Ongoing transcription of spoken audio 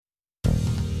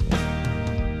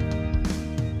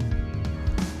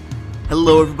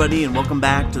Hello, everybody, and welcome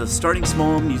back to the Starting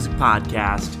Small Music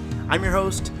Podcast. I'm your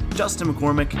host, Justin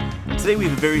McCormick, and today we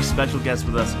have a very special guest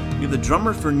with us. We have the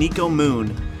drummer for Niko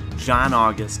Moon, John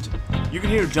August. You're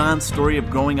going to hear John's story of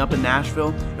growing up in Nashville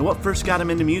and what first got him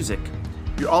into music.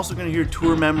 You're also going to hear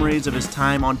tour memories of his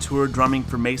time on tour drumming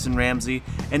for Mason Ramsey,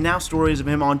 and now stories of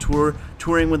him on tour,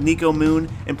 touring with Niko Moon,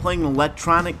 and playing an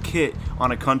electronic kit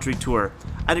on a country tour.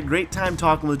 I had a great time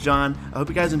talking with John. I hope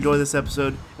you guys enjoy this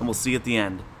episode, and we'll see you at the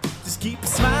end. Just keep a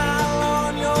smile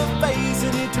on your face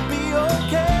and it'll be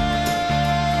okay.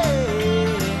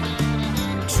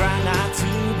 Try not to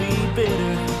be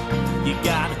bitter. You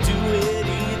gotta do it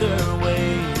either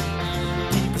way.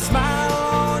 Keep a smile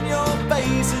on your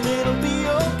face and it'll be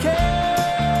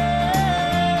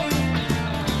okay.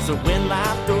 So when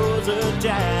life throws a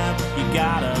jab, you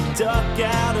gotta duck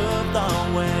out of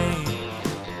the way.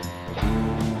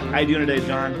 How you doing today,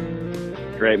 John?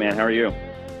 Great, man. How are you?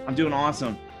 I'm doing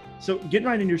awesome. So getting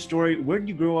right into your story, where did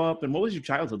you grow up and what was your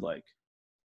childhood like?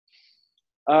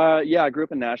 I grew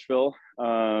up in Nashville.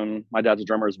 My dad's a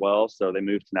drummer as well, so they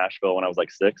moved to Nashville when I was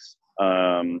like 6.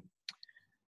 And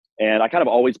I kind of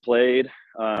always played,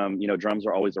 drums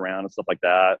are always around and stuff like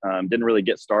that. Didn't really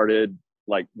get started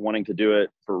like wanting to do it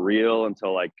for real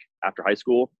until like after high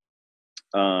school.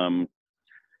 And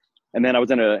then I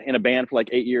was in a band for like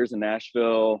 8 years in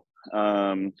Nashville,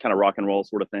 kind of rock and roll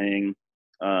sort of thing.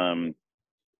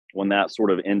 When that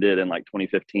sort of ended in like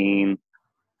 2015,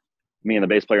 me and the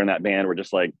bass player in that band were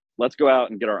just like, let's go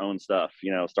out and get our own stuff,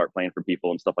 start playing for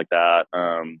people and stuff like that.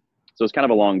 So it's kind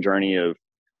of a long journey of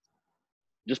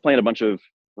just playing a bunch of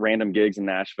random gigs in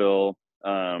Nashville,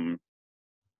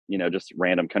 just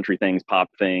random country things, pop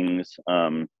things,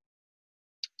 all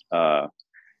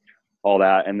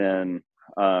that. And then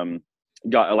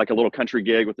got like a little country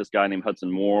gig with this guy named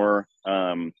Hudson Moore.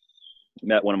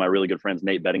 Met one of my really good friends,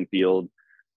 Nate Bedingfield,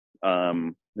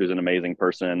 who's an amazing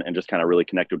person, and just kind of really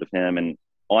connected with him. And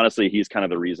honestly, he's kind of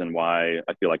the reason why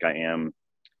I feel like I am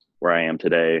where I am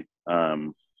today.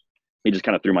 He just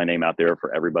kind of threw my name out there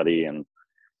for everybody and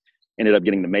ended up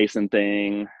getting the Mason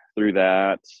thing through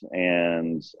that.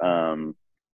 And then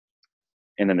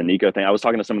the Niko thing. I was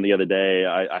talking to someone the other day.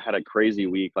 I had a crazy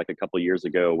week like a couple of years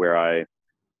ago where I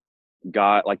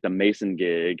got like the Mason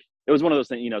gig. It was one of those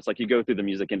things, it's like you go through the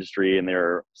music industry and there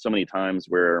are so many times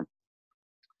where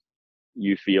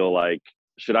you feel like,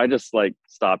 should I just like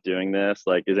stop doing this?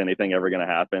 Like, is anything ever going to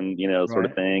happen, sort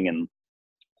of thing. And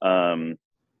I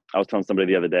was telling somebody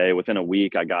the other day, within a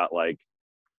week, I got like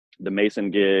the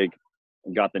Mason gig,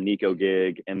 got the Niko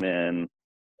gig, and then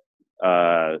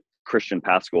Christian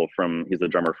Pascal he's the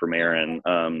drummer for Marin,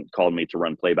 called me to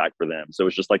run playback for them. So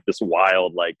it's just like this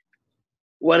wild, like,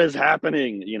 what is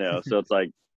happening? So it's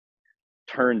like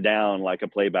turned down like a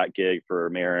playback gig for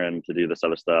Marin to do this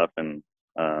other stuff. And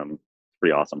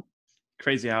pretty awesome.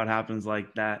 Crazy how it happens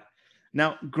like that.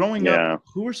 Now, growing up,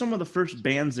 who were some of the first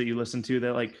bands that you listened to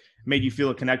that like made you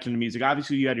feel a connection to music?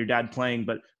 Obviously you had your dad playing,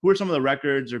 but who are some of the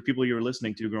records or people you were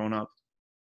listening to growing up?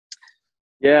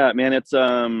 Yeah, man, it's,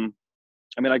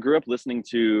 I grew up listening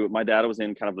to, my dad was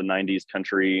in kind of the 90s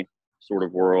country sort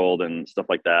of world and stuff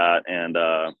like that. And,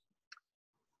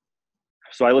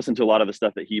 so I listened to a lot of the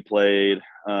stuff that he played,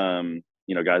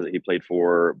 guys that he played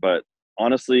for. But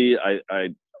honestly, I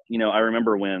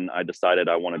remember when I decided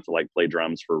I wanted to like play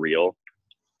drums for real.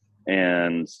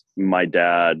 And my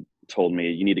dad told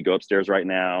me, you need to go upstairs right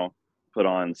now, put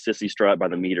on Sissy Strut by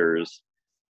the Meters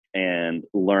and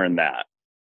learn that.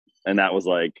 And that was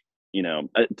like,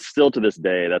 still to this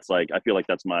day, that's like, I feel like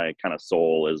that's my kind of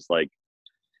soul is like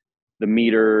the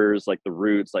Meters, like the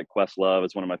Roots, like Questlove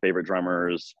is one of my favorite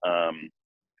drummers.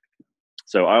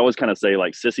 So I always kind of say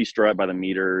like Sissy Strut by the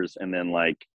Meters and then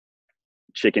like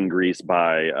Chicken Grease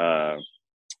by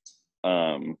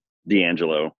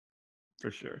D'Angelo. For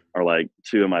sure. Are like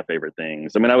two of my favorite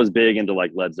things. I was big into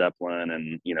like Led Zeppelin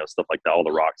and, stuff like that, all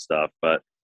the rock stuff, but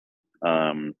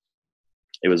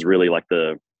it was really like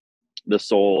the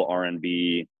soul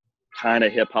R&B kind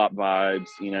of hip hop vibes,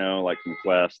 like from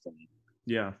Quest and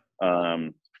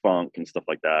funk and stuff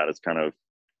like that. It's kind of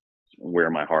where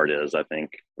my heart is, I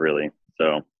think, really.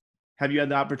 So have you had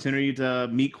the opportunity to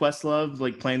meet Questlove,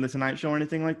 like playing the Tonight Show or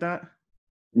anything like that?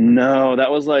 No, that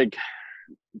was like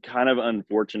kind of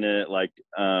unfortunate. Like,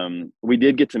 we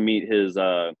did get to meet his,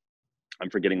 I'm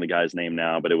forgetting the guy's name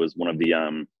now, but it was one of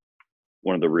the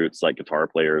Roots, like guitar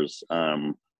players.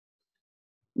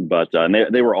 But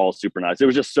they were all super nice. It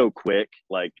was just so quick.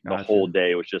 Like the whole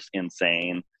day was just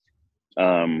insane.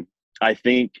 I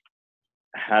think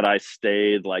had I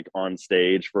stayed like on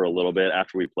stage for a little bit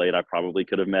after we played, I probably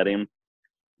could have met him,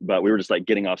 but we were just like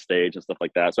getting off stage and stuff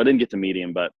like that. So I didn't get to meet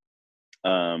him, but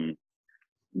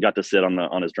got to sit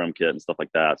on his drum kit and stuff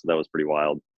like that. So that was pretty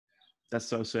wild. That's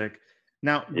so sick.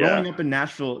 Now, Yeah. growing up in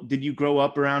Nashville, did you grow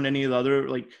up around any of the other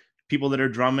like people that are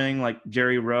drumming, like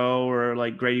Jerry Rowe or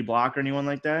like Grady Block or anyone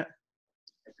like that?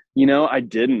 I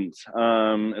didn't.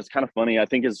 It's kind of funny. I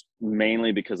think it's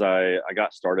mainly because I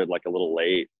got started like a little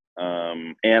late.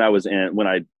 And I was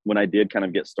when I did kind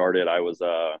of get started, I was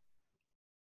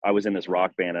in this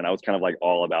rock band, and I was kind of like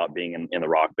all about being in the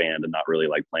rock band and not really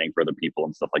like playing for other people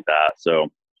and stuff like that. So,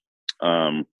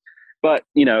 but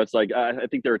it's like, I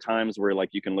think there are times where like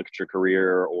you can look at your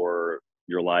career or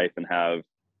your life and have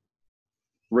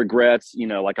regrets,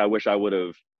 like I wish I would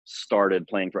have started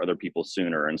playing for other people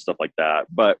sooner and stuff like that.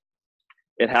 But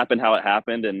it happened how it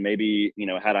happened. And maybe,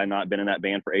 had I not been in that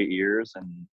band for 8 years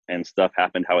and stuff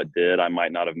happened how it did, I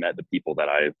might not have met the people that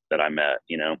I met,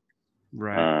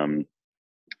 Right.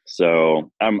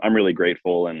 So I'm really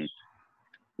grateful. And,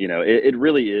 it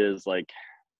really is like,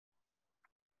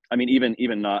 I mean,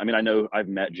 even not, I mean, I know I've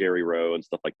met Jerry Rowe and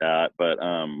stuff like that, but,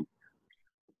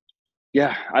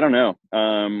 yeah, I don't know.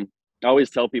 I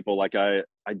always tell people like, I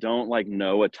don't like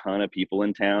know a ton of people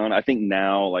in town. I think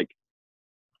now, like,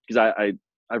 because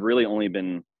I've really only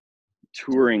been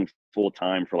touring full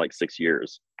time for like 6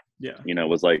 years. Yeah. It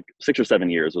was like 6 or 7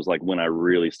 years was like when I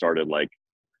really started like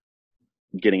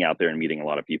getting out there and meeting a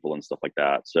lot of people and stuff like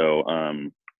that. So,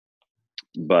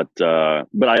 but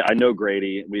I know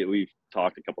Grady. We've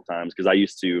talked a couple times because I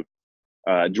used to,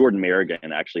 Jordan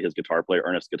Merrigan, actually his guitar player,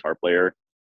 earnest guitar player,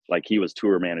 like he was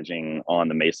tour managing on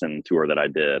the Mason tour that I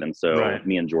did. And so Right.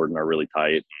 me and Jordan are really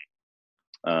tight.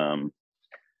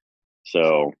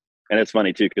 So, and it's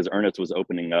funny too, because Ernest was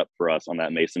opening up for us on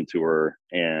that Mason tour.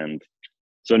 And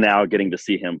so now getting to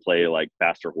see him play like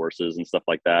Faster Horses and stuff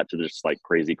like that to just like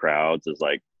crazy crowds is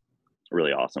like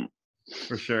really awesome.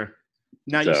 For sure.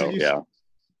 Now So, yeah.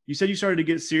 You said you started to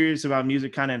get serious about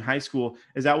music kind of in high school.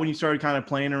 Is that when you started kind of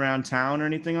playing around town or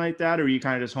anything like that? Or were you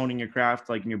kind of just honing your craft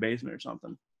like in your basement or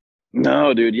something?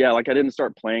 No, dude. Yeah. Like I didn't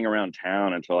start playing around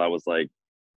town until I was like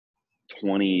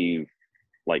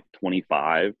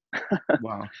 25.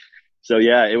 Wow. So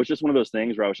yeah, it was just one of those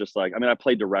things where I was just like, I mean, I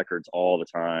played to records all the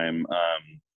time.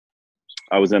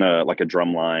 I was in a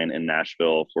drum line in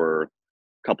Nashville for a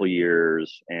couple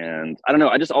years, and I don't know,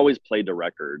 I just always played to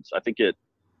records. I think it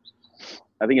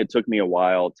took me a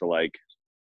while to like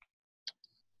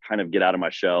kind of get out of my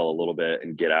shell a little bit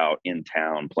and get out in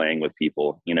town playing with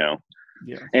people, Yeah.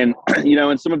 And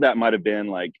and some of that might have been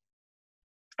like,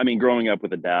 I mean, growing up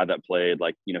with a dad that played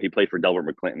like, he played for Delbert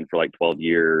McClinton for like 12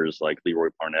 years, like Leroy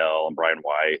Parnell and Brian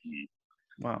White and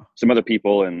Wow. some other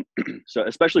people. And so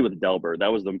especially with Delbert,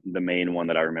 that was the main one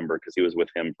that I remember because he was with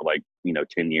him for like,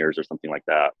 10 years or something like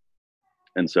that.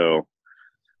 And so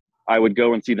I would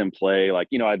go and see them play, like,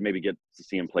 I'd maybe get to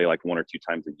see him play like 1 or 2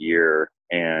 times a year.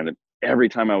 And every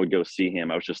time I would go see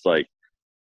him, I was just like,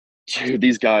 dude,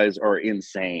 these guys are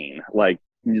insane. Like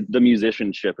the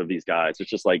musicianship of these guys,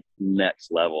 it's just like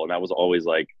next level. And that was always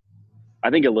like, I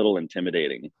think a little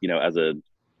intimidating,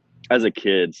 as a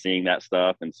kid, seeing that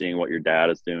stuff and seeing what your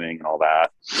dad is doing and all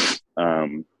that.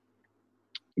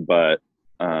 But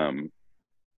I've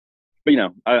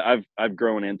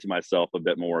grown into myself a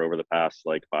bit more over the past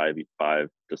like 5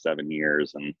 to 7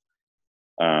 years.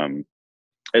 And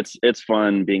it's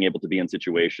fun being able to be in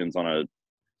situations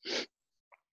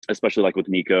especially like with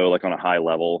Niko, like on a high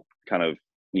level, kind of,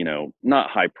 not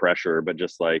high pressure, but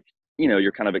just like,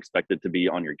 you're kind of expected to be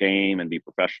on your game and be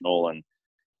professional and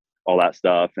all that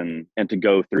stuff. And to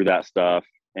go through that stuff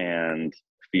and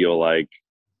feel like,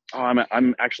 oh,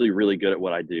 I'm actually really good at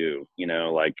what I do,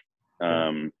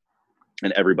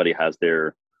 and everybody has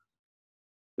their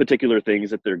particular things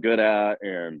that they're good at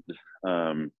and,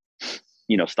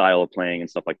 style of playing and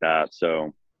stuff like that.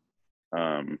 So,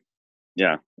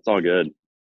 yeah, it's all good.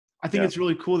 I think it's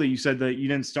really cool that you said that you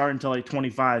didn't start until like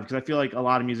 25, because I feel like a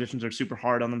lot of musicians are super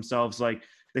hard on themselves. Like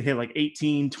they hit like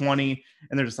 18, 20,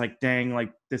 and they're just like, dang,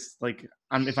 like this, like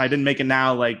if I didn't make it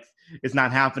now, like it's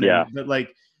not happening. Yeah. But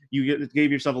like you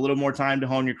gave yourself a little more time to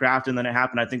hone your craft, and then it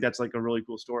happened. I think that's like a really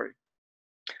cool story.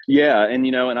 Yeah. And,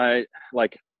 and I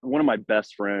like one of my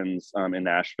best friends in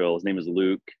Nashville, his name is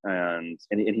Luke, and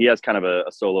he has kind of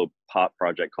a solo pop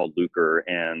project called Luker.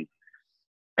 And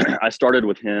I started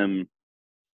with him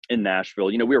in Nashville.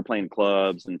 We were playing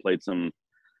clubs and played some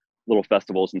little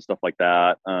festivals and stuff like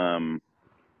that.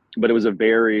 But it was a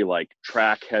very like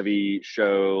track heavy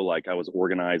show. Like I was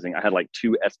organizing, I had like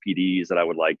 2 SPDs that I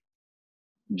would like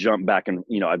jump back and,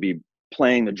 I'd be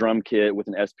playing the drum kit with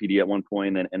an SPD at one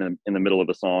point. And in the middle of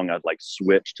the song, I'd like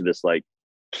switch to this like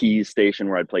keys station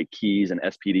where I'd play keys and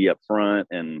SPD up front.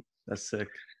 And That's sick.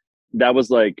 that was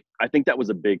like, I think that was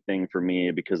a big thing for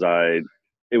me because I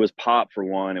it was pop for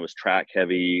one. It was track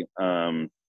heavy. Like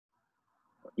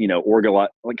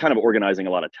kind of organizing a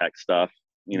lot of tech stuff,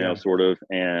 sort of.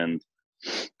 And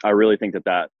I really think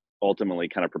that ultimately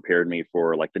kind of prepared me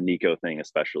for like the Niko thing,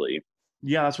 especially.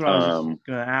 Yeah, that's what I was just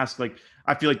gonna ask. Like,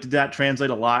 I feel like did that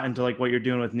translate a lot into like what you're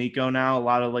doing with Niko now? A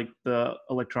lot of like the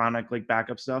electronic like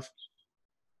backup stuff.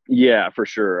 Yeah, for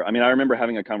sure. I mean, I remember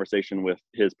having a conversation with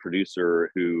his producer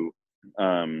who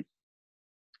kind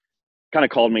of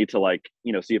called me to like,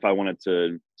 see if I wanted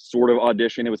to sort of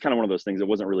audition. It was kind of one of those things. It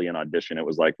wasn't really an audition. It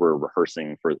was like, we're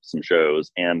rehearsing for some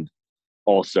shows. And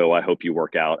also, I hope you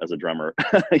work out as a drummer,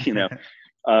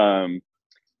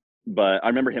 But I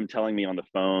remember him telling me on the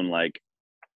phone, like,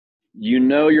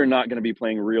 you're not going to be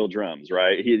playing real drums,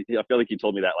 right? I feel like he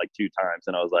told me that like 2 times.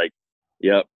 And I was like,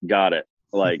 yep, got it.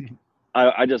 Like,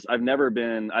 I've never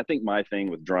been, I think my thing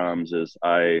with drums is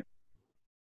I'm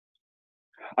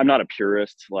not a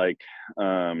purist. Like,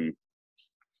 I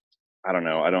don't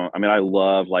know. I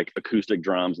love like acoustic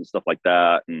drums and stuff like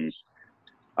that. And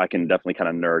I can definitely kind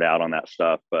of nerd out on that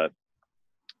stuff, but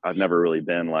I've never really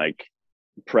been like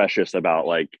precious about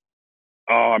like,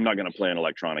 oh, I'm not going to play an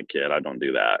electronic kit. I don't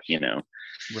do that,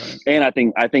 Right. And I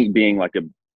think being like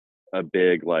a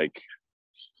big like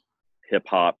hip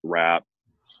hop rap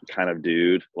kind of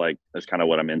dude, like that's kind of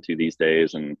what I'm into these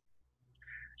days. And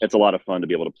it's a lot of fun to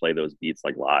be able to play those beats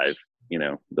like live,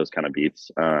 those kind of beats.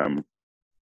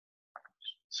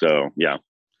 So yeah.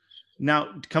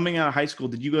 Now, coming out of high school,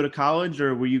 did you go to college,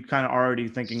 or were you kind of already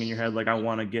thinking in your head like, I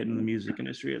want to get in the music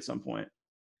industry at some point?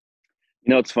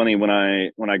 It's funny, when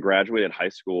I graduated high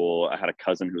school, I had a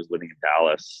cousin who was living in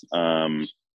Dallas,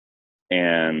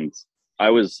 and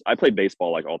I played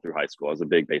baseball like all through high school. I was a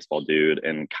big baseball dude,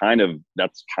 and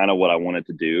that's kind of what I wanted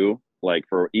to do. Like,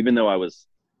 even though I was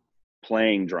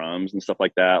playing drums and stuff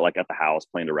like that, like at the house,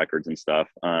 playing the records and stuff.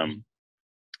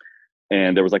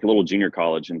 And there was like a little junior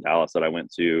college in Dallas that I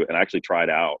went to, and I actually tried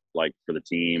out like for the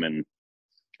team. And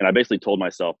I basically told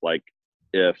myself, like,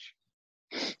 if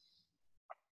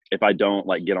I don't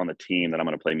like get on the team, then I'm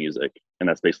going to play music. And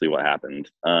that's basically what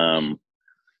happened.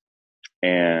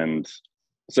 And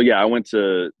so, yeah, I went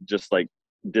to just like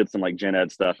did some like gen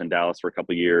ed stuff in Dallas for a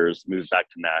couple of years, moved back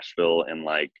to Nashville in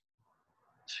like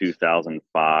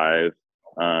 2005.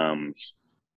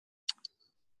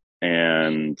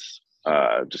 And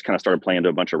just kind of started playing to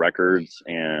a bunch of records.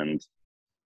 And,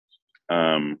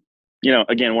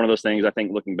 again, one of those things, I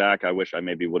think looking back, I wish I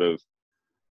maybe would have,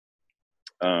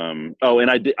 and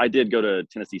I did go to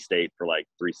Tennessee State for like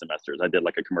 3 semesters. I did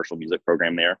like a commercial music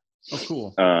program there. Oh,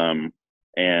 cool.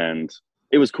 And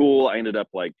it was cool. I ended up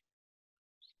like,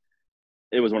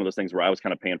 it was one of those things where I was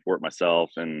kind of paying for it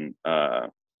myself, and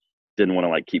didn't want to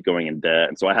like keep going in debt.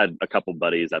 And so I had a couple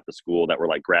buddies at the school that were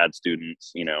like grad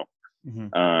students, Mm-hmm.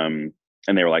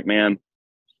 And they were like, man,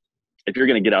 if you're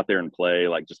going to get out there and play,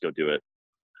 like, just go do it.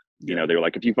 They were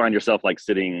like, if you find yourself like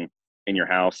sitting in your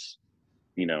house,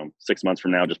 6 months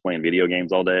from now, just playing video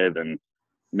games all day, then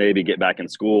maybe get back in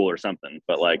school or something.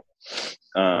 But like,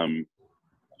 so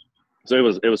it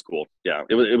was cool. Yeah.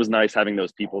 It was nice having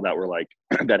those people that were like,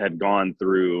 that had gone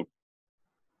through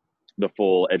the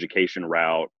full education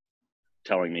route,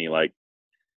 telling me like,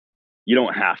 you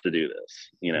don't have to do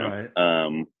this, Right.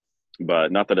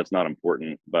 But not that it's not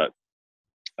important, but,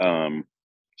 so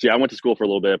yeah, I went to school for a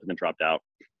little bit, but then dropped out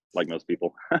like most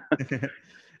people.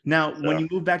 Now, So, when you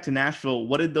moved back to Nashville,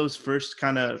 what did those first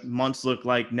kind of months look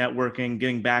like, networking,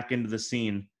 getting back into the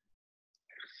scene?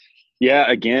 yeah,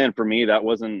 again, for me, that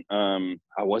wasn't, I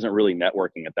wasn't really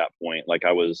networking at that point. Like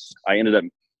I ended up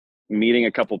meeting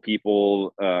a couple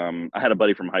people. I had a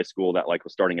buddy from high school that like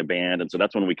was starting a band. And so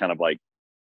that's when we kind of like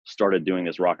started doing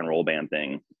this rock and roll band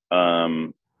thing.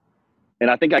 And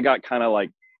I think I got kind of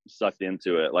like sucked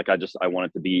into it. Like I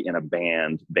wanted to be in a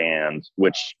band,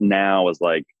 which now is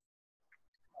like,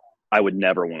 I would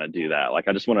never want to do that. Like,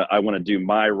 I want to do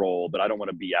my role, but I don't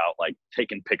want to be out like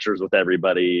taking pictures with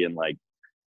everybody and like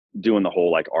doing the whole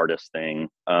like artist thing.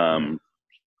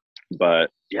 But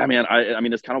yeah, man, I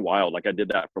mean, it's kind of wild. Like I did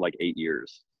that for like 8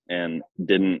 years and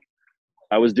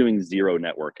I was doing zero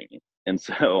networking. And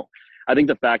so I think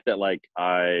the fact that like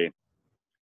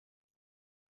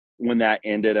when that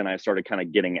ended and I started kind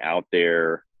of getting out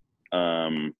there,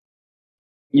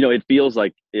 it feels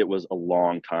like it was a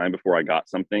long time before I got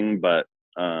something, but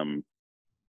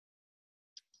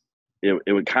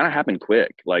it would kind of happen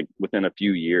quick, like within a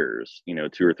few years,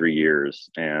 2 or 3 years,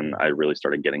 and I really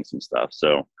started getting some stuff.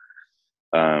 So,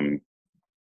 I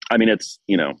mean, it's,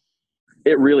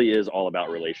 it really is all about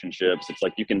relationships. It's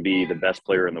like you can be the best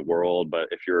player in the world, but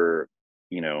if you're,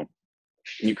 can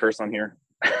you curse on here?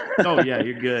 Oh yeah,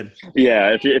 you're good.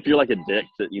 Yeah, if you're like a dick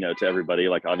to to everybody,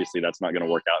 like obviously that's not going to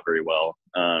work out very well.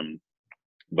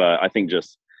 But I think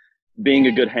just being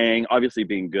a good hang, obviously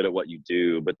being good at what you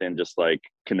do, but then just like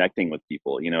connecting with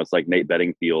people. It's like Nate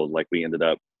Bedingfield. Like we ended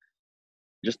up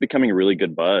just becoming really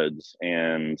good buds,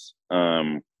 and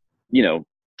you know,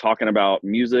 talking about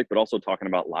music, but also talking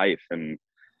about life and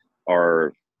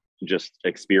our just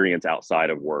experience outside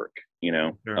of work.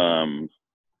 Sure.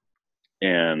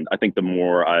 And I think the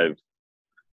more I've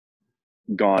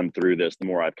gone through this, the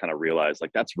more I've kind of realized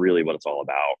like that's really what it's all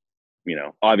about.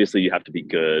 Obviously you have to be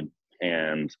good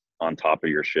and on top of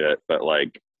your shit, but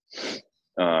like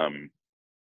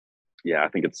yeah, I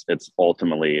think it's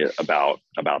ultimately about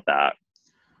that.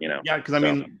 Yeah, because I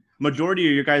So mean, majority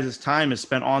of your guys' time is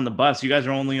spent on the bus. You guys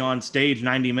are only on stage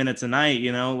 90 minutes a night,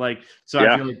 like, so I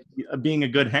yeah, feel like being a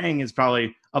good hang is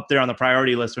probably up there on the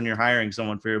priority list when you're hiring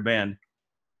someone for your band.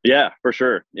 yeah, for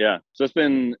sure. Yeah, so it's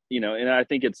been and I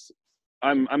think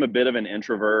I'm a bit of an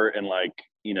introvert, and like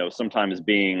sometimes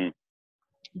being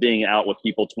out with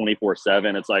people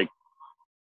 24/7, it's like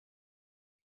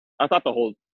I thought the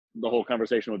whole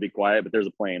conversation would be quiet, but there's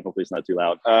a plane. Hopefully it's not too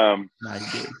loud. Nah, you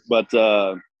good. But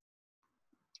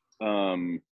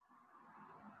um,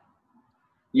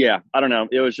 yeah, I don't know.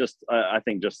 It was just, I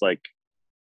think just like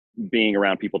being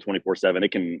around people 24/7,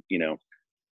 it can,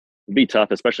 be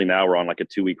tough, especially now we're on like a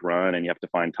 2-week run and you have to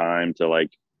find time to like,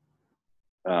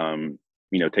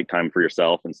 take time for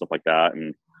yourself and stuff like that.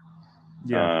 And,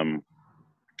 Yeah.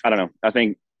 I don't know. I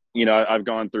think, I've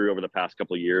gone through over the past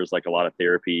couple of years, like a lot of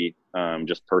therapy,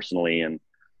 just personally, and,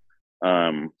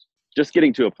 just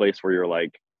getting to a place where you're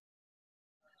like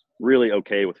really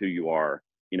okay with who you are,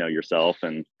 yourself.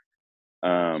 And,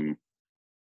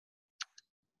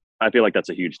 I feel like that's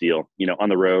a huge deal, on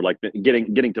the road, like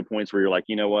getting to points where you're like,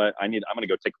 you know what, I'm going to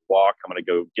go take a walk. I'm going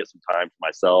to go get some time for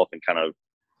myself and kind of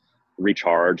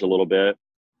recharge a little bit.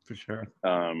 For sure.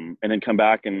 And then come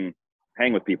back and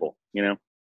hang with people, Yeah.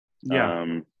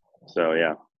 So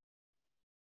yeah.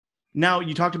 Now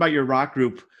you talked about your rock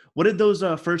group. What did those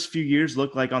first few years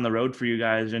look like on the road for you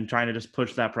guys and trying to just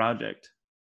push that project?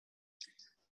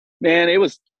 Man, it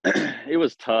was it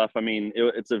was tough. I mean,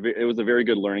 it was a very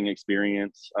good learning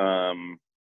experience. I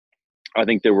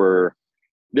think there were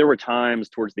times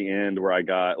towards the end where I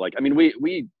got like, I mean, we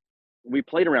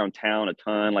played around town a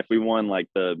ton. Like we won like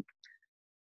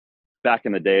back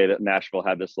in the day that Nashville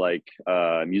had this like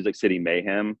Music City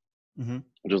Mayhem, Mm-hmm.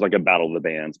 which was like a battle of the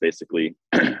bands basically.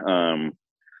 And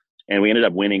we ended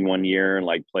up winning one year and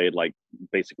like played like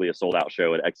basically a sold out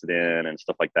show at Exodus and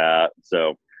stuff like that.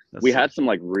 So That's we sick. had some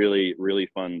like really, really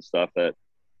fun stuff that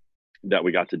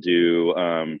we got to do.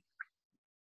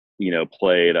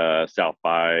 Played South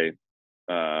by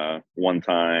one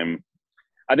time.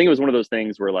 I think it was one of those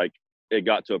things where like it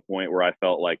got to a point where I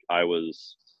felt like I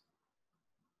was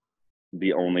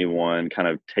the only one kind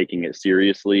of taking it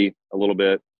seriously a little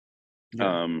bit. Yeah.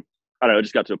 I don't know, it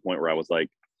just got to a point where I was like,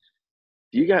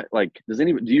 do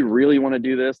you really want to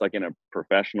do this like in a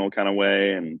professional kind of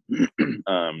way? And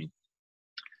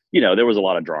there was a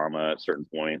lot of drama at certain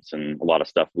points and a lot of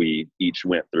stuff we each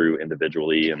went through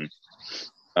individually. And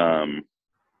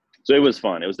so it was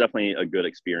fun. It was definitely a good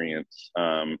experience.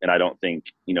 And I don't think,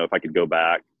 if I could go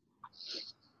back,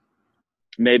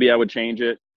 maybe I would change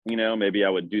it. Maybe I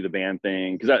would do the band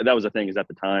thing. Cause that was the thing, is at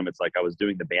the time it's like I was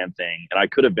doing the band thing and I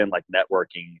could have been like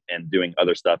networking and doing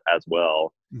other stuff as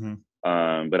well. Mm-hmm.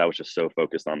 But I was just so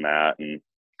focused on that.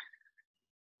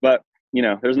 But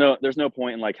there's no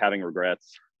point in like having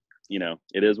regrets.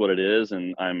 It is what it is.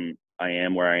 And I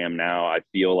am where I am now. I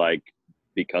feel like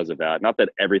because of that, not that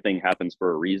everything happens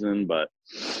for a reason, but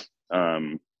I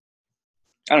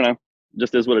don't know,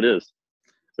 just is what it is.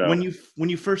 So When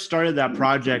you first started that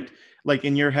project, like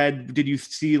in your head, did you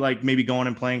see like maybe going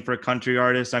and playing for a country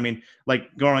artist? I mean,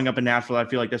 like growing up in Nashville, I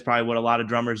feel like that's probably what a lot of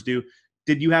drummers do.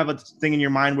 Did you have a thing in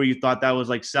your mind where you thought that was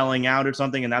like selling out or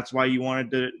something, and that's why you wanted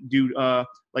to do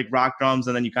like rock drums,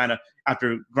 and then you kind of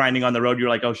after grinding on the road, you're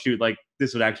like, oh shoot, like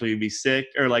this would actually be sick,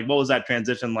 or like what was that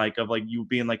transition like of like you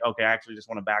being like, okay, I actually just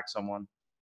want to back someone?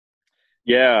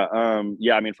 yeah, I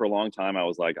mean, for a long time I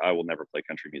was like, I will never play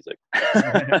country music.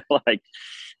 Like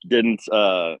didn't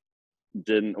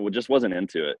just wasn't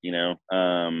into it,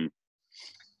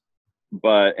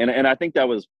 but and I think that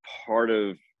was part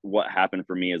of what happened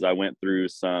for me. Is I went through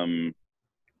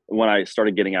when I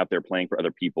started getting out there playing for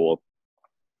other people,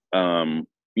 I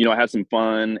had some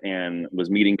fun and was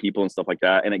meeting people and stuff like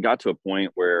that, and it got to a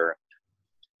point where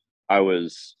I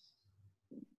was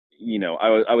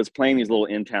I was playing these little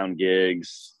in-town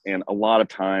gigs, and a lot of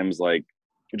times, like,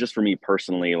 just for me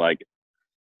personally, like,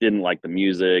 didn't like the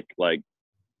music, like,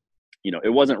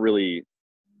 it wasn't really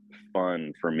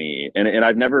fun for me. And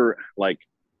I've never like,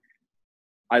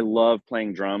 I love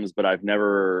playing drums, but I've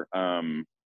never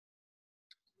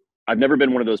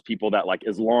been one of those people that like,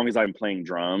 as long as I'm playing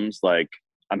drums, like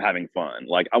I'm having fun.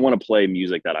 Like I want to play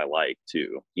music that I like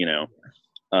too,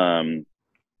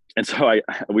 and so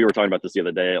we were talking about this the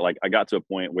other day. Like I got to a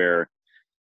point where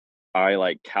I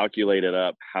like calculated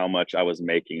up how much I was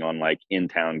making on like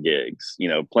in-town gigs,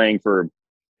 playing for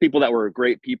people that were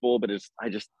great people, but I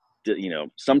just did,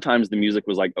 sometimes the music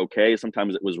was like, okay,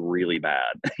 sometimes it was really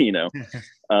bad,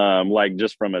 like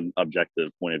just from an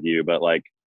objective point of view. But like,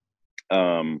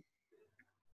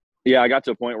 yeah, I got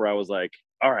to a point where I was like,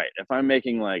 all right, if I'm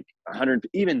making like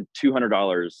even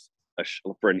 $200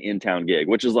 for an in-town gig,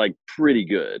 which is like pretty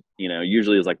good,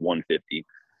 usually is like 150,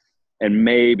 and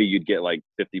maybe you'd get like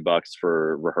 $50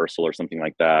 for rehearsal or something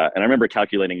like that. And I remember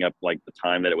calculating up like the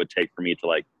time that it would take for me to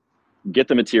like get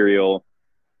the material,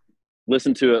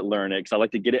 listen to it, learn it, because I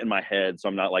like to get it in my head, so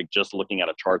I'm not like just looking at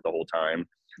a chart the whole time.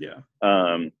 Yeah.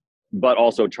 But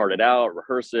also chart it out,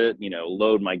 rehearse it,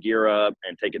 load my gear up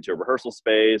and take it to a rehearsal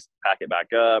space, pack it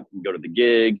back up, go to the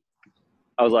gig.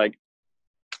 I was like,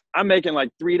 I'm making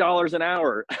like $3 an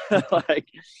hour. Like,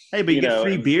 hey, but you get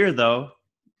free beer though.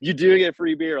 You do get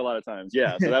free beer a lot of times.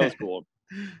 Yeah. So that was cool.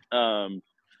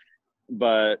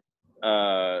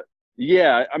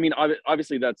 Yeah, I mean,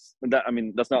 obviously that's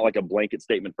not like a blanket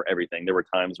statement for everything. There were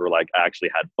times where like I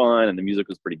actually had fun and the music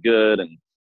was pretty good and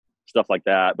stuff like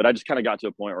that. But I just kind of got to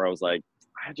a point where I was like,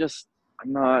 I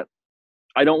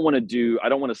don't want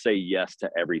to say yes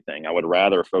to everything. I would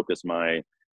rather focus my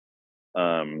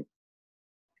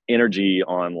energy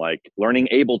on like learning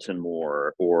Ableton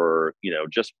more, or,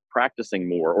 just practicing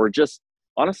more, or just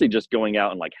honestly just going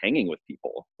out and like hanging with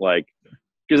people. Like,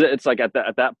 because it's like at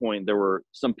that point, there were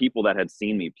some people that had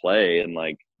seen me play, and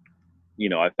like,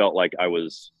 I felt like I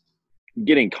was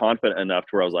getting confident enough to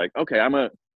where I was like, okay, I'm a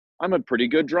pretty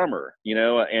good drummer,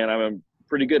 and I'm a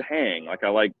pretty good hang. Like I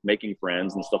like making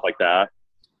friends and stuff like that.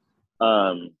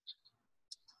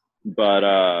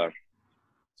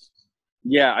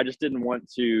 Yeah, I just didn't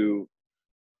want to.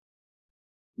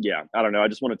 Yeah, I don't know. I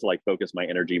just wanted to like focus my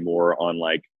energy more on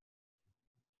like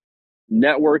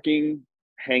networking,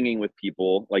 hanging with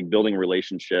people, like building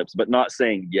relationships, but not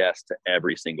saying yes to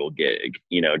every single gig,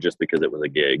 just because it was a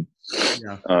gig.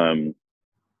 Yeah.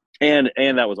 And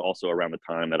that was also around the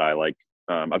time that I like,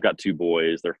 I've got two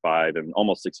boys, they're 5 and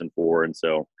almost 6 and 4. And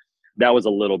so that was a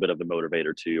little bit of the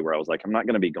motivator too, where I was like, I'm not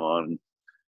going to be gone.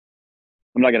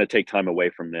 I'm not going to take time away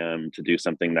from them to do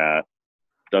something that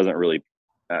doesn't really,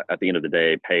 at the end of the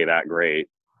day, pay that great.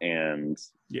 And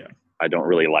yeah, I don't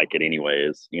really like it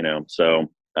anyways, So,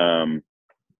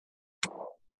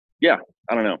 yeah,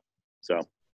 I don't know. So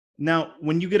now,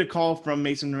 when you get a call from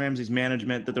Mason Ramsey's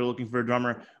management that they're looking for a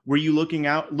drummer, were you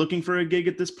looking for a gig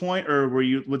at this point, or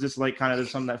was this like kind of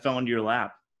something that fell into your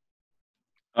lap?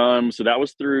 So that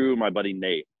was through my buddy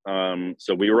Nate.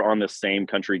 So we were on the same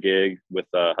country gig with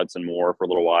Hudson Moore for a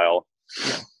little while,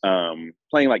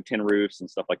 playing like Tin Roofs and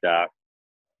stuff like that.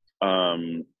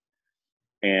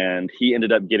 And he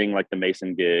ended up getting like the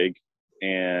Mason gig,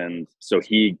 and so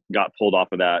he got pulled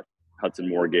off of that Hudson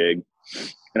Moore gig.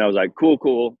 And I was like,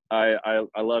 cool. I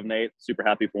love Nate, super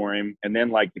happy for him. And then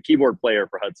like the keyboard player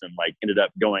for Hudson like ended up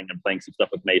going and playing some stuff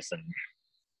with Mason.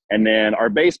 And then our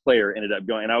bass player ended up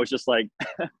going, and I was just like,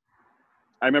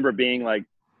 I remember being like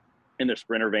in the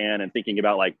Sprinter van and thinking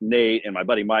about like Nate and my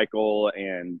buddy Michael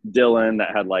and Dylan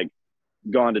that had like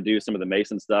gone to do some of the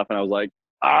Mason stuff. And I was like,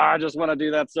 I just want to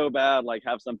do that so bad, like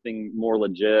have something more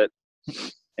legit.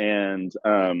 And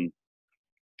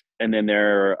then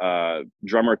their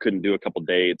drummer couldn't do a couple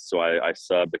dates, so I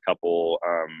subbed a couple.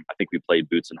 I think we played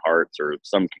Boots and Hearts or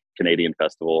some Canadian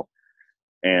festival,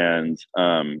 and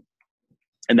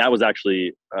that was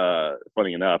actually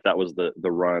funny enough. That was the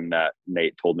run that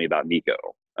Nate told me about Niko.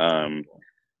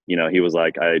 He was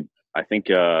like, I think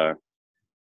I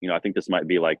think this might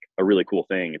be like a really cool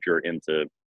thing if you're into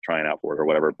trying out for it or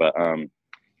whatever. But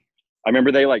I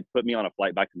remember they like put me on a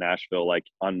flight back to Nashville, like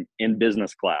in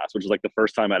business class, which is like the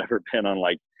first time I'd ever been on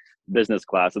like business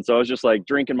class. And so I was just like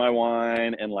drinking my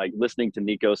wine and like listening to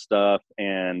Niko stuff.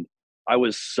 And I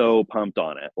was so pumped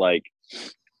on it. Like,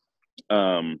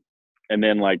 and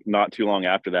then like not too long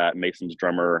after that, Mason's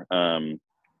drummer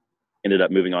ended up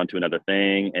moving on to another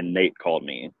thing. And Nate called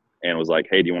me and was like,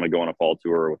 hey, do you want to go on a fall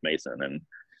tour with Mason? And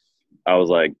I was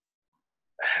like,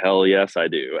 hell yes, I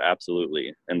do.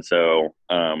 Absolutely. And so,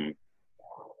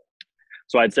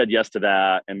 so I'd said yes to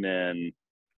that, and then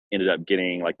ended up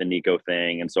getting like the Niko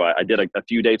thing. And so I did a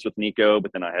few dates with Niko,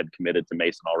 but then I had committed to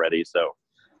Mason already. So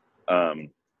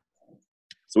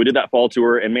So we did that fall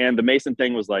tour, and man, the Mason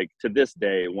thing was like, to this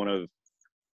day, one of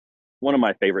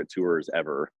my favorite tours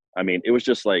ever. I mean, it was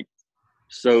just like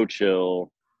so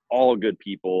chill, all good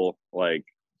people, like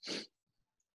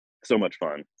so much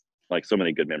fun, like so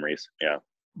many good memories. Yeah.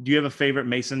 Do you have a favorite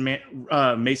Mason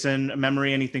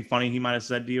memory? Anything funny he might have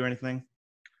said to you or anything?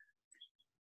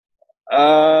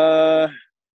 I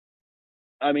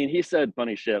mean, he said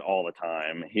funny shit all the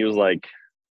time. He was like,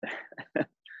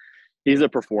 he's a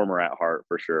performer at heart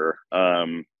for sure.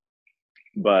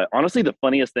 But honestly, the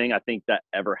funniest thing I think that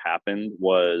ever happened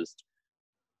was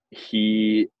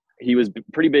he was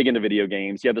pretty big into video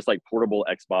games. He had this like portable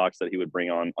Xbox that he would bring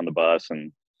on the bus,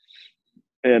 and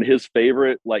his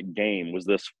favorite like game was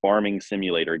this farming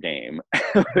simulator game,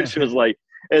 which was like,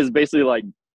 it was basically like,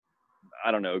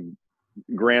 I don't know,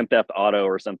 Grand Theft Auto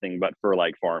or something, but for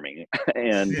like farming.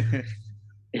 And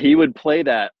he would play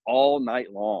that all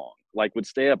night long, like would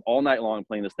stay up all night long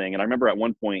playing this thing. And I remember at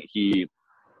one point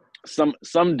some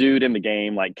dude in the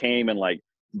game like came and like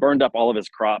burned up all of his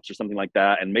crops or something like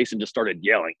that. And Mason just started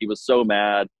yelling. He was so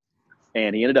mad,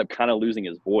 and he ended up kind of losing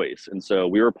his voice. And so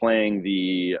we were playing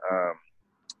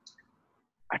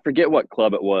I forget what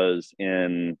club it was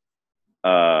in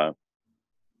LA,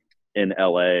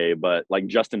 but like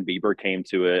Justin Bieber came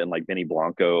to it, and like Benny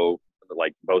Blanco,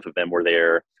 like both of them were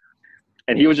there.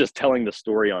 And he was just telling the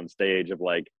story on stage of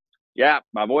like, yeah,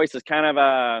 my voice is kind of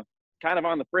on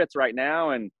the fritz right now.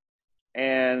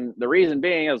 And the reason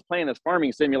being, I was playing this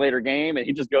farming simulator game, and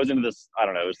he just goes into this, I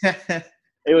don't know,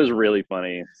 it was really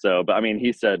funny. So, but I mean,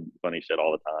 he said funny shit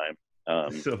all the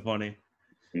time. So funny.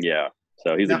 Yeah.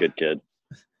 So he's a good kid.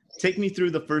 Take me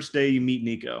through the first day you meet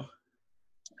Niko.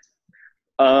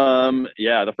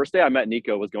 Yeah, the first day I met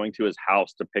Niko was going to his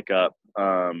house to pick up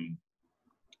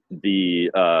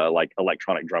the like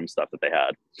electronic drum stuff that they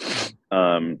had.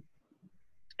 And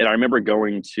I remember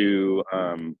going to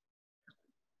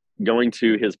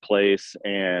his place,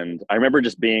 and I remember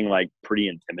just being like pretty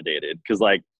intimidated because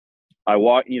like I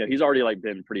walk, he's already like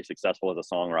been pretty successful as a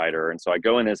songwriter, and so I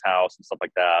go in his house and stuff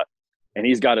like that, and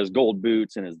he's got his gold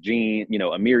boots and his jeans,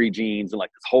 Amiri jeans, and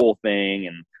like this whole thing,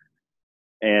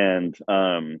 and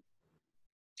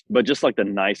but just like the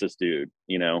nicest dude,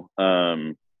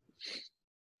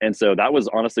 and so that was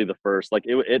honestly the first, like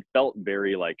it felt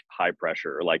very like high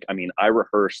pressure. Like, I mean, I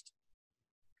rehearsed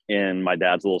in my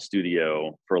dad's little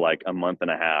studio for like a month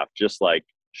and a half, just like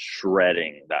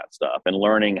shredding that stuff and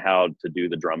learning how to do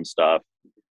the drum stuff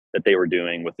that they were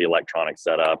doing with the electronic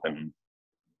setup and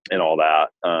all that.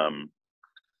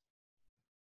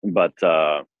 But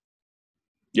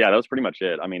yeah, that was pretty much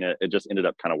it. I mean, it just ended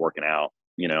up kind of working out,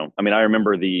 I mean, I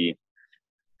remember the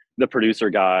producer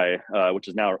guy, which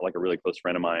is now like a really close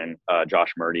friend of mine,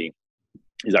 Josh Murdy.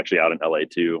 He's actually out in LA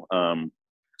too.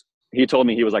 He told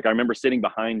me, he was like, I remember sitting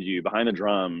behind you, behind the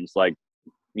drums, like,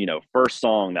 first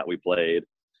song that we played.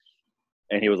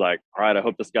 And he was like, all right, I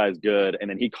hope this guy's good. And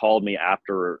then he called me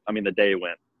after, I mean, the day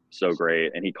went so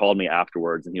great. And he called me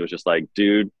afterwards, and he was just like,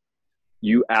 dude,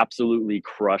 you absolutely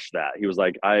crushed that. He was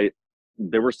like,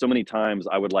 there were so many times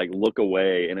I would like look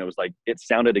away, and it was like, it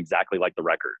sounded exactly like the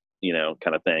record,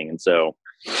 kind of thing. And so,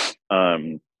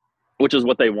 which is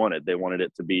what they wanted. They wanted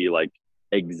it to be like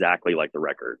exactly like the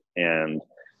record. And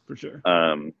for sure.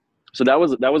 So that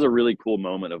was a really cool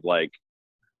moment of like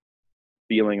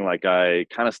feeling like I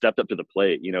kind of stepped up to the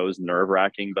plate. It was nerve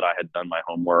wracking, but I had done my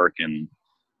homework and,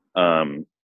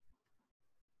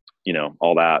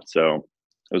 all that. So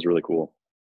it was really cool.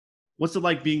 What's it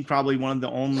like being probably one of the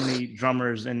only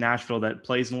drummers in Nashville that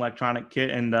plays an electronic kit?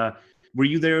 And were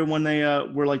you there when they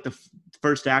were like the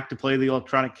first act to play the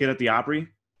electronic kit at the Opry?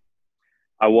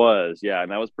 I was, yeah. And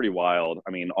that was pretty wild.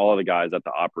 I mean, all of the guys at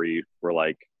the Opry were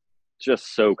like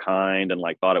just so kind and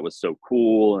like thought it was so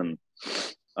cool. And,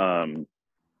 and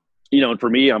for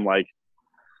me, I'm like,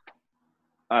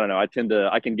 I don't know, I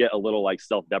can get a little like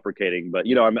self-deprecating, but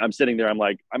I'm sitting there, I'm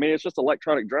like, I mean, it's just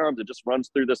electronic drums. It just runs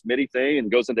through this MIDI thing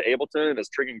and goes into Ableton and it's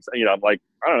triggering, I'm like,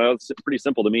 I don't know, it's pretty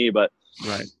simple to me, but,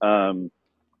 right.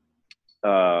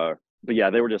 But yeah,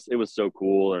 it was so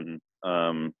cool. And,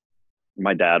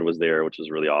 my dad was there, which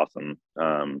was really awesome.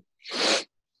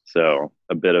 So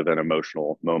a bit of an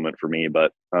emotional moment for me,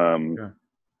 but,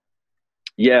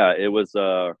 yeah, it was,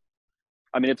 I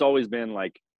mean, it's always been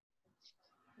like,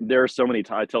 there are so many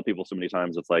times, I tell people so many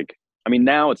times, it's like, I mean,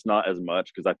 now it's not as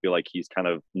much because I feel like he's kind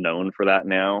of known for that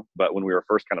now. But when we were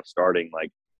first kind of starting, like,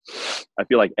 I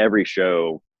feel like every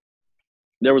show,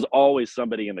 there was always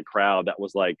somebody in the crowd that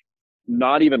was like,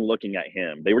 not even looking at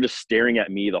him. They were just staring at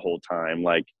me the whole time.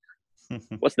 Like,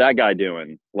 what's that guy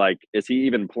doing? Like, is he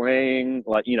even playing?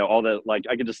 Like, all the, like,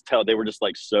 I could just tell they were just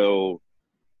like, so,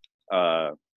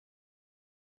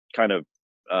 kind of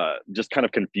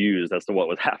confused as to what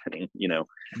was happening, you know?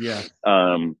 Yeah.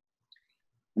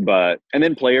 But, and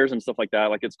then players and stuff like that,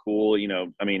 like, it's cool, you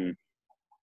know, I mean,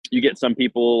 you get some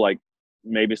people, like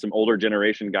maybe some older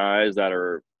generation guys that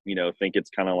are, you know, think it's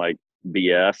kind of like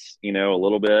BS, you know, a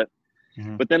little bit,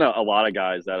 Mm-hmm. but then a lot of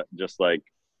guys that just like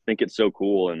think it's so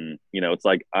cool. And, you know, it's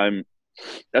like,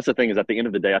 that's the thing, is at the end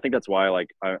of the day, I think that's why, like,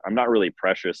 I'm not really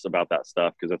precious about that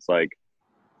stuff. Cause it's like,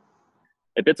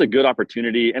 if it's a good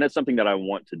opportunity and it's something that I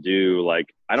want to do,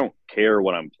 like, I don't care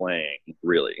what I'm playing,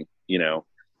 really, you know?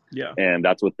 Yeah. And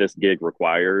that's what this gig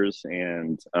requires.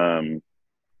 And,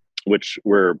 which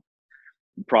we're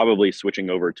probably switching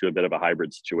over to a bit of a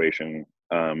hybrid situation,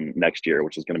 next year,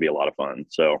 which is going to be a lot of fun.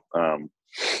 So,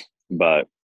 but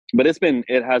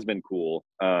it has been cool.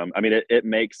 I mean, it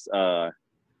makes,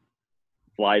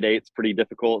 fly dates pretty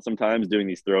difficult sometimes doing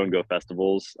these throw and go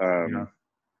festivals.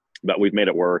 But we've made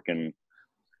it work. And,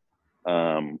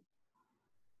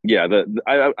 yeah,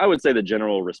 I would say the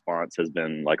general response has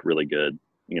been like really good,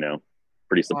 you know,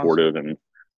 pretty supportive. Awesome. And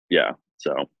yeah,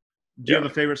 so. Do you have a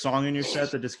favorite song in your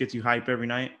set that just gets you hype every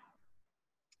night?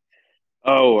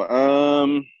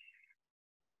 Oh,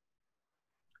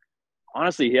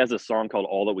 honestly, he has a song called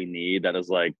All That We Need that is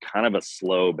like kind of a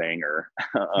slow banger.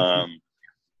 I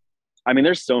mean,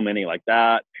 there's so many like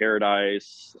that,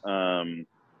 Paradise. Some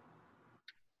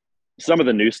of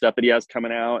the new stuff that he has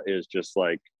coming out is just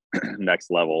like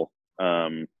next level.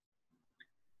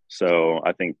 So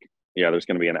I think, yeah, there's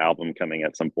going to be an album coming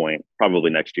at some point,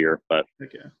 probably next year, but,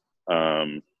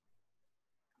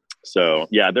 so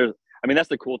yeah, I mean, that's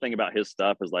the cool thing about his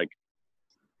stuff is like,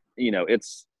 you know,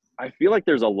 I feel like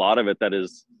there's a lot of it that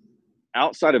is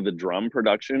outside of the drum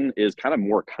production is kind of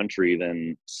more country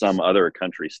than some other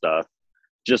country stuff,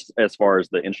 just as far as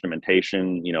the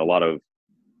instrumentation, you know, a lot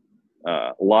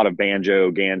of banjo,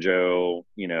 ganjo,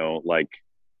 you know, like,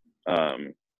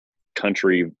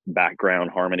 country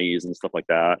background harmonies and stuff like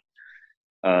that.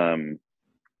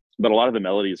 But a lot of the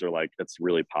melodies are like, it's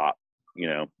really pop, you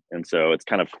know? And so it's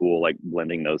kind of cool, like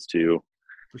blending those two.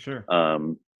 For sure.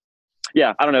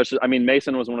 Yeah, I don't know. I mean,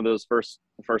 Mason was one of those first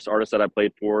artists that I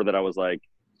played for that I was like,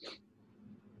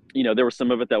 you know, there was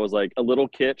some of it that was like a little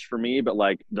kitsch for me, but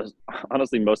like,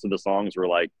 honestly, most of the songs were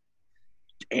like,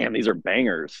 damn, these are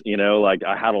bangers, you know, like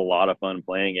I had a lot of fun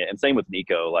playing it. And same with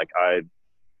Niko. Like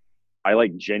I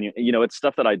like genuine, you know, it's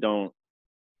stuff that I don't,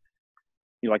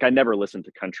 you know, like I never listen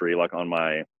to country like on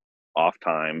my off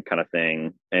time kind of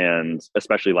thing. And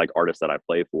especially like artists that I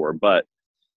play for, but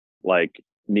like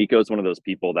Niko's one of those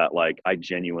people that like, I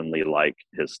genuinely like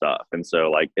his stuff. And so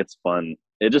like, it's fun.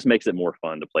 It just makes it more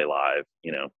fun to play live,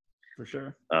 you know? For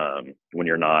sure. When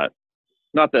you're not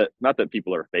that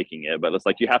people are faking it, but it's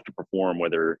like, you have to perform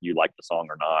whether you like the song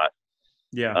or not.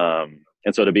 Yeah.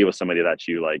 And so to be with somebody that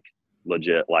you like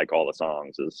legit like all the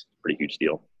songs is a pretty huge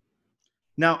deal.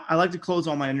 Now, I like to close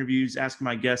all my interviews asking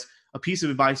my guests a piece of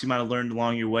advice you might have learned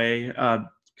along your way,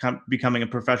 becoming a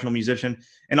professional musician.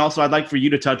 And also I'd like for you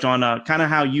to touch on kind of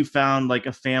how you found like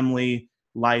a family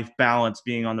life balance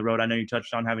being on the road. I know you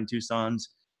touched on having 2 sons.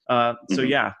 So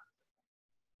yeah.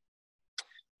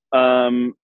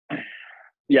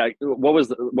 Yeah. What was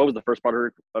the first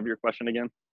part of your question again?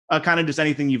 Kind of just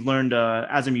anything you've learned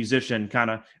as a musician, kind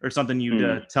of, or something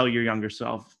you'd tell your younger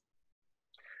self.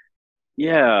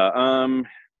 Yeah.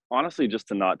 Honestly, just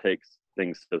to not take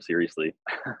things so seriously,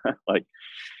 like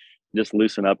just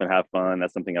loosen up and have fun.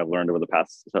 That's something I've learned over the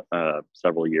past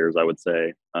several years, I would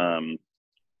say.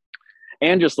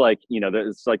 And just like, you know,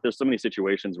 it's like, there's so many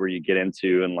situations where you get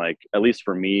into, and like, at least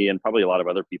for me and probably a lot of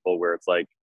other people, where it's like,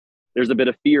 there's a bit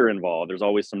of fear involved. There's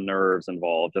always some nerves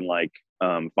involved, and like,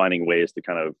 finding ways to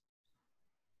kind of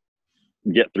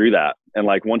get through that. And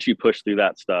like, once you push through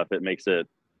that stuff, it makes it,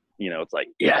 you know, it's like,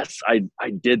 yes, I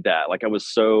did that. Like I was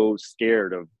so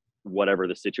scared of whatever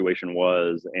the situation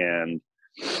was. And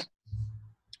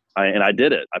I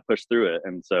did it. I pushed through it.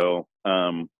 And so,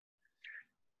 and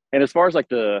as far as like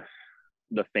the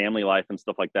family life and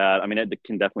stuff like that, I mean, it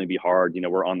can definitely be hard. You know,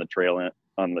 we're on the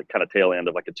kind of tail end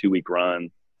of like a 2-week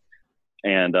run.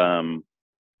 And,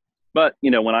 but you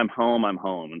know, when I'm home.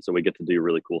 And so we get to do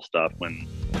really cool stuff when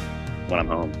I'm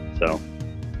home. So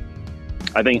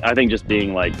I think just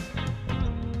being like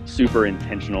super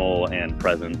intentional and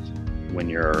present when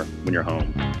you're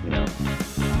home, you know.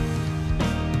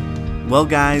 Well,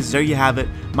 guys, there you have it.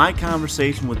 My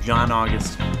conversation with John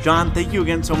August. John, thank you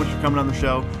again so much for coming on the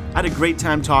show. I had a great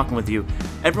time talking with you.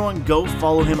 Everyone go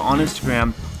follow him on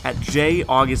Instagram at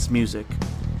jaugustmusic.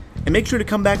 And make sure to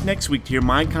come back next week to hear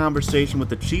my conversation with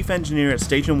the chief engineer at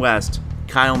Station West,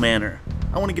 Kyle Manor.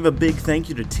 I want to give a big thank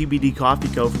you to TBD Coffee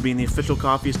Co. for being the official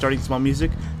coffee of Starting Small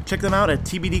Music. Check them out at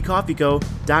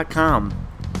tbdcoffeeco.com.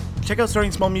 Check out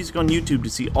Starting Small Music on YouTube to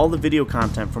see all the video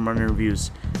content from our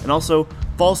interviews. And also,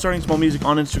 follow Starting Small Music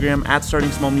on Instagram at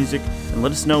Starting Small Music and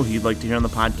let us know who you'd like to hear on the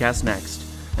podcast next.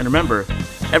 And remember,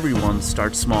 everyone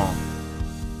starts small.